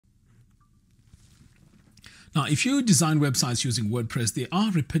Now, if you design websites using WordPress, there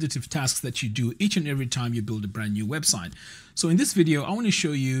are repetitive tasks that you do each and every time you build a brand new website. So in this video, I want to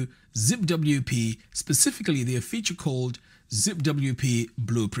show you ZipWP, specifically their feature called ZipWP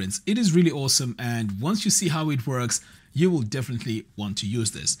Blueprints. It is really awesome, and once you see how it works, you will definitely want to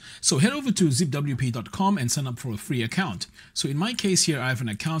use this. So head over to zipwp.com and sign up for a free account. So in my case here, I have an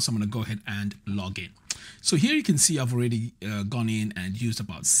account, so I'm going to go ahead and log in. So here you can see I've already gone in and used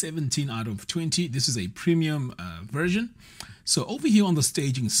about 17 out of 20. This is a premium version. So over here on the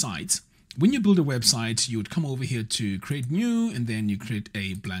staging site, when you build a website, you would come over here to create new, and then you create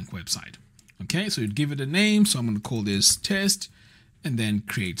a blank website. Okay, so you'd give it a name. So I'm going to call this test and then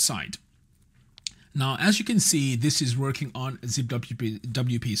create site. Now, as you can see, this is working on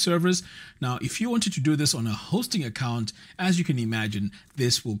ZipWP servers. Now, if you wanted to do this on a hosting account, as you can imagine,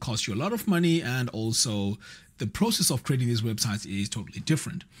 this will cost you a lot of money, and also the process of creating these websites is totally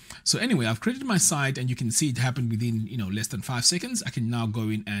different. So anyway, I've created my site, and you can see it happened within less than 5 seconds. I can now go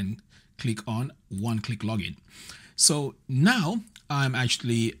in and click on one-click login. So now I'm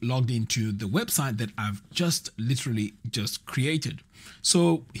actually logged into the website that I've literally just created.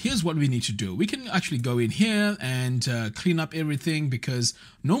 So here's what we need to do. We can actually go in here and clean up everything, because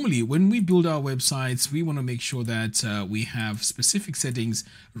normally when we build our websites, we want to make sure that we have specific settings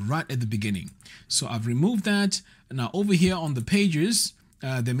right at the beginning. So I've removed that. Now over here on the pages,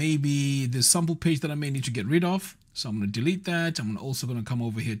 there may be the sample page that I may need to get rid of. So I'm going to delete that. I'm also going to come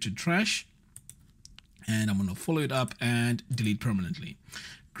over here to trash, and I'm going to follow it up and delete permanently.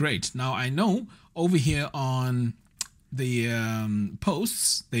 Great. Now I know over here on the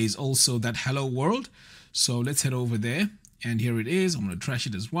posts, there's also that hello world. So let's head over there, and here it is. I'm going to trash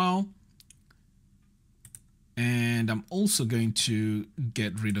it as well. And I'm also going to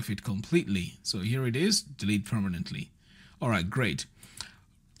get rid of it completely. So here it is, delete permanently. All right, great.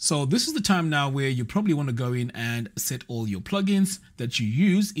 So this is the time now where you probably want to go in and set all your plugins that you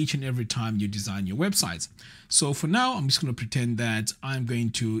use each and every time you design your websites. So for now, I'm just going to pretend that I'm going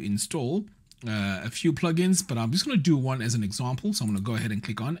to install a few plugins, but I'm just going to do one as an example. So I'm going to go ahead and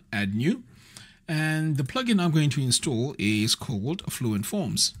click on add new. And the plugin I'm going to install is called Fluent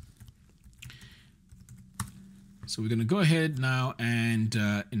Forms. So we're going to go ahead now and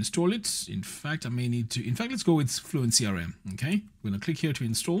install it. In fact, let's go with Fluent CRM. Okay, we're going to click here to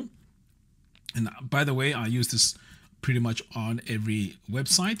install. And by the way, I use this pretty much on every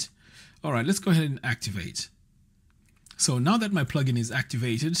website. All right, let's go ahead and activate. So now that my plugin is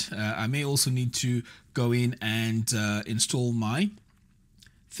activated, I may also need to go in and install my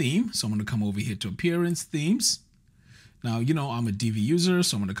theme. So I'm going to come over here to Appearance, Themes. Now, I'm a Divi user,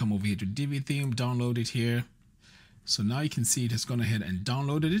 so I'm going to come over here to Divi theme, download it here. So now you can see it has gone ahead and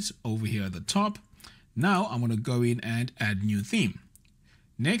downloaded it over here at the top. Now I'm going to go in and add new theme.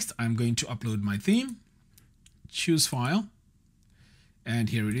 Next, I'm going to upload my theme, choose file, and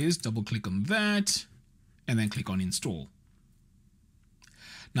here it is. Double click on that, and then click on install.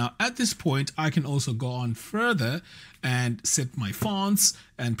 Now at this point, I can also go on further and set my fonts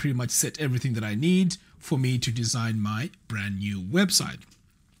and pretty much set everything that I need for me to design my brand new website.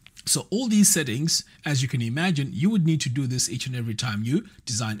 So all these settings, as you can imagine, you would need to do this each and every time you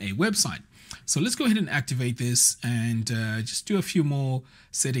design a website. So let's go ahead and activate this and just do a few more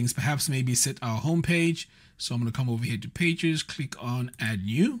settings, perhaps maybe set our home page. So I'm going to come over here to pages, click on add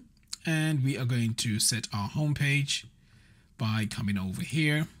new, and we are going to set our home page by coming over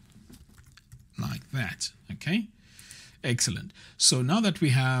here like that. Okay, excellent. So now that we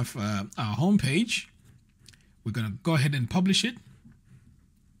have our home page, we're going to go ahead and publish it.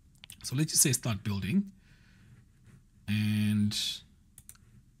 So let's just say start building. And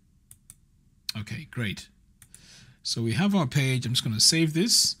okay, great. So we have our page. I'm just going to save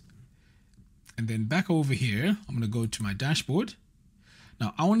this. And then back over here, I'm going to go to my dashboard.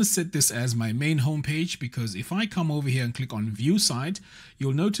 Now I want to set this as my main home page, because if I come over here and click on view site,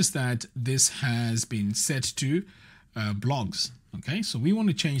 you'll notice that this has been set to blogs. Okay, so we want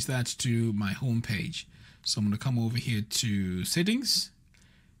to change that to my home page. So I'm going to come over here to settings,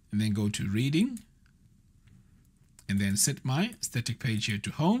 and then go to reading, and then set my static page here to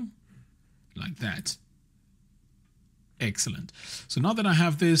home like that. Excellent. So now that I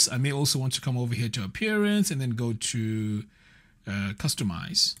have this, I may also want to come over here to appearance and then go to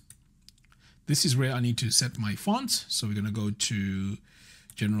customize. This is where I need to set my font. So we're going to go to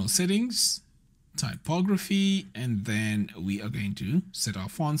general settings, typography, and then we are going to set our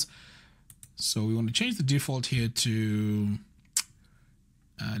fonts. So we want to change the default here to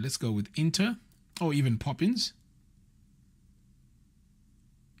let's go with Inter, or even Poppins.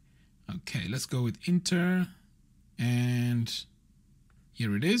 Okay, let's go with Inter, and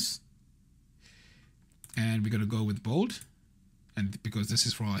here it is. and we're going to go with bold, and because this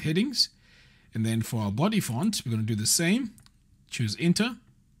is for our headings. And then for our body font, we're going to do the same. Choose enter.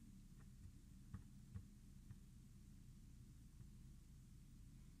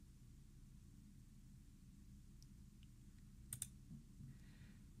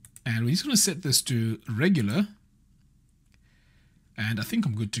 And we're just going to set this to regular. And I think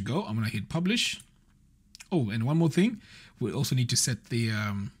I'm good to go. I'm going to hit publish. Oh, and one more thing. We also need to set the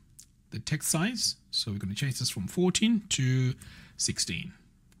text size. So we're going to change this from 14 to 16.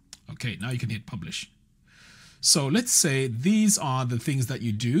 Okay, now you can hit publish. So let's say these are the things that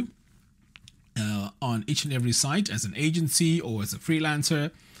you do on each and every site as an agency or as a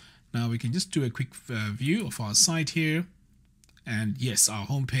freelancer. Now we can just do a quick view of our site here. And yes, our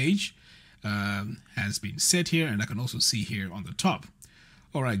home page has been set here, and I can also see here on the top.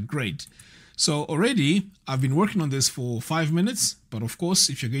 All right, great. So already I've been working on this for 5 minutes, but of course,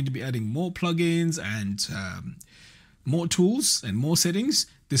 if you're going to be adding more plugins and more tools and more settings,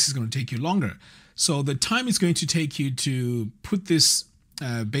 this is going to take you longer. So the time it's going to take you to put this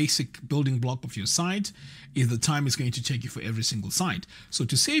basic building block of your site is the time it's going to take you for every single site. So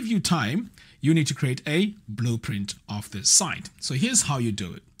to save you time, you need to create a blueprint of this site. So here's how you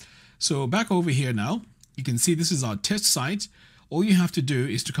do it. So back over here now, you can see this is our test site. All you have to do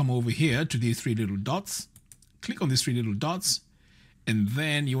is to come over here to these three little dots, click on these three little dots, and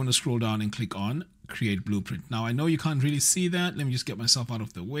then you want to scroll down and click on create blueprint. Now I know you can't really see that. Let me just get myself out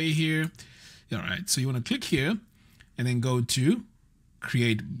of the way here. All right, so you want to click here and then go to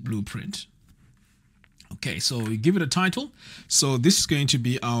create blueprint. Okay, so we give it a title. So this is going to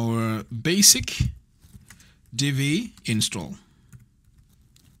be our basic Divi install.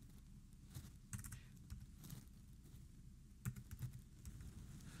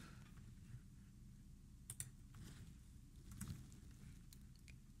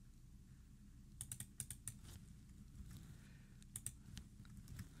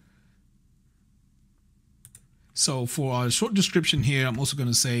 So for our short description here, I'm also going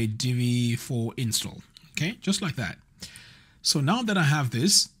to say Divi for install. Okay, just like that. So now that I have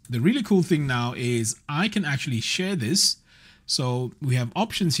this, the really cool thing now is I can actually share this. So we have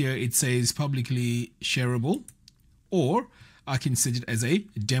options here. It says publicly shareable, or I can set it as a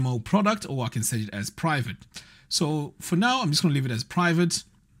demo product, or I can set it as private. So for now, I'm just going to leave it as private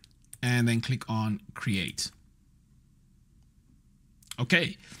and then click on create.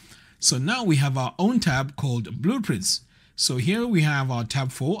 Okay. So now we have our own tab called Blueprints. So here we have our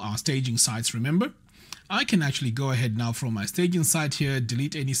tab for our staging sites, remember? I can actually go ahead now from my staging site here,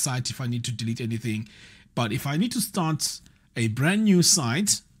 delete any site if I need to delete anything. But if I need to start a brand new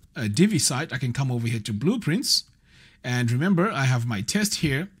site, a Divi site, I can come over here to Blueprints. And remember, I have my test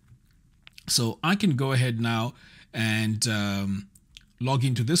here. So I can go ahead now and log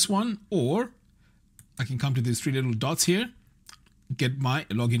into this one, or I can come to these three little dots here, get my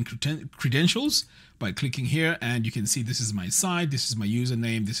login credentials by clicking here, and you can see this is my site, this is my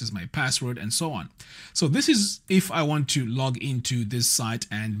username, this is my password, and so on. So this is if I want to log into this site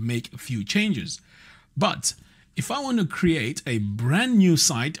and make a few changes. But if I want to create a brand new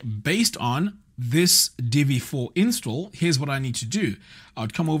site based on this Divi 4 install, here's what I need to do. I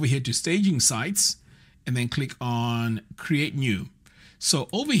would come over here to staging sites and then click on create new. So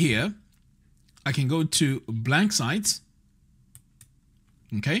over here, I can go to blank sites.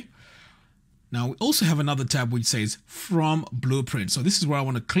 Okay. Now we also have another tab which says from blueprint. So this is where I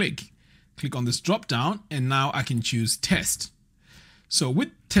want to click on this drop down, and now I can choose test. So with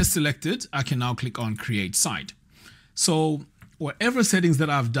test selected, I can now click on create site. So whatever settings that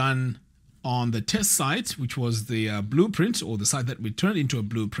I've done on the test site, which was the blueprint, or the site that we turned into a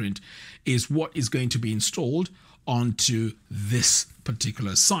blueprint, is what is going to be installed onto this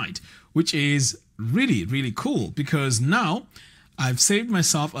particular site, which is really, really cool, because now I've saved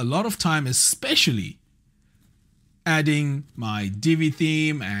myself a lot of time, especially adding my Divi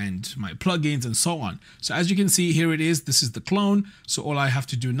theme and my plugins and so on. So as you can see, here it is. This is the clone. So all I have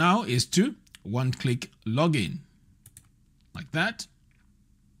to do now is to one-click login like that.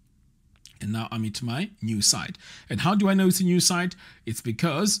 And now I'm into my new site. And how do I know it's a new site? It's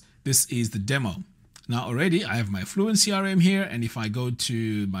because this is the demo. Now already I have my Fluent CRM here, and if I go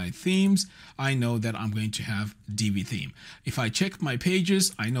to my themes, I know that I'm going to have Divi theme. If I check my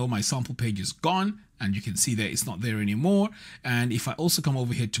pages, I know my sample page is gone, and you can see that it's not there anymore. And if I also come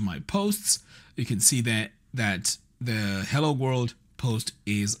over here to my posts, you can see that the Hello World post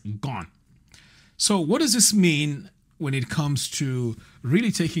is gone. So what does this mean when it comes to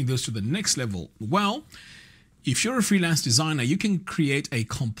really taking those to the next level? Well, if you're a freelance designer, you can create a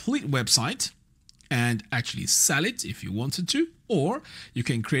complete website and actually sell it if you wanted to, or you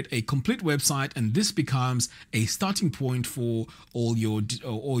can create a complete website, and this becomes a starting point for all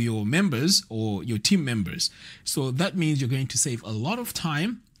your members or your team members. So that means you're going to save a lot of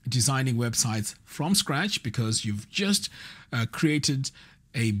time designing websites from scratch, because you've just created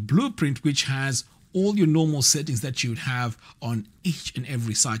a blueprint which has all your normal settings that you would have on each and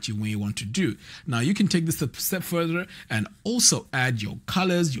every site you may want to do. Now you can take this a step further and also add your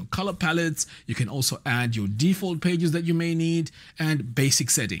colors, your color palettes. You can also add your default pages that you may need and basic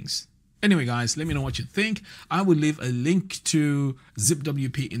settings. Anyway, guys, let me know what you think. I will leave a link to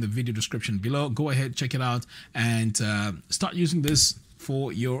ZipWP in the video description below. Go ahead, check it out, and start using this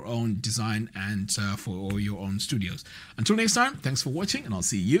for your own design and for your own studios. Until next time, thanks for watching, and I'll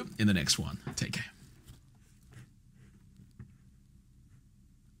see you in the next one. Take care.